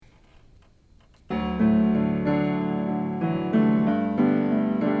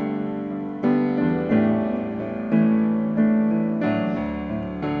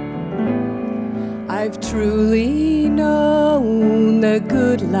I've truly known the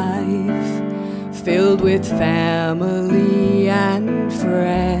good life, filled with family and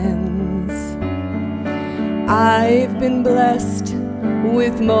friends. I've been blessed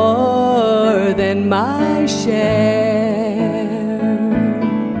with more than my share,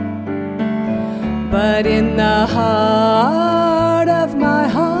 but in the heart of my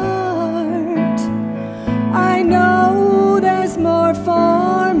heart, I know there's more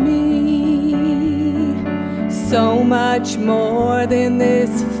for me, so much more than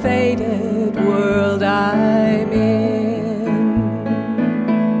this faded world I'm in.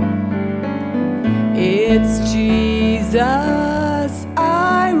 It's Jesus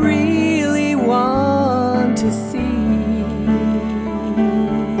I really want to see.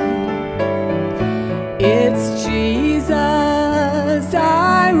 It's Jesus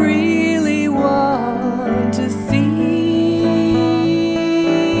I really want to see.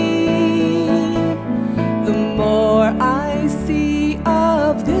 The more I see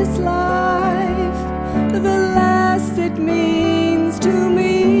of this life, the less it means to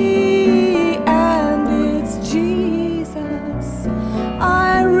me. And it's Jesus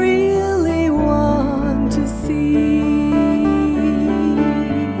I really want to see.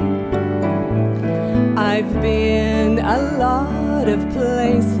 I've been a lot of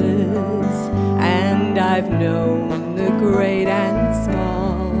places, and I've known the great and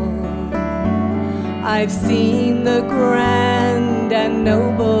small. I've seen the grand and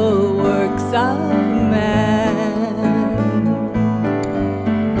noble works of man.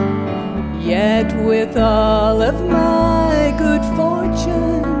 Yet with all of my good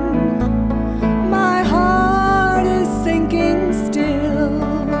fortune, my heart is sinking still.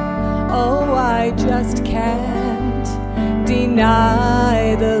 Oh, I just can't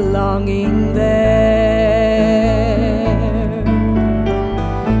deny the longing there.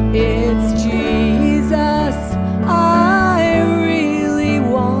 It's Jesus I really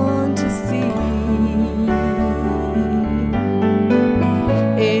want to see.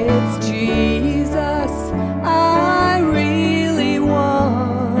 It's Jesus I really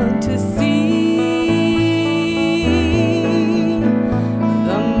want to see.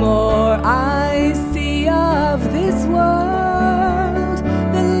 The more I see of this world,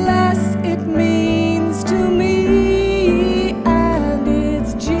 the less it means to me. And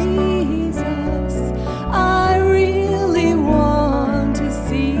it's Jesus I really want to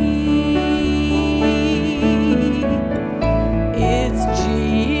see. It's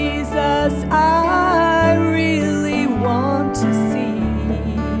Jesus I really want to see.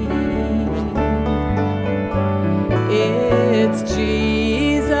 It's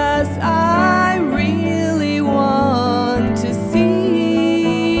Jesus I really want to see.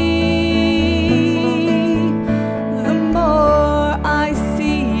 The more I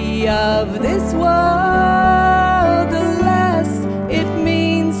see of this world,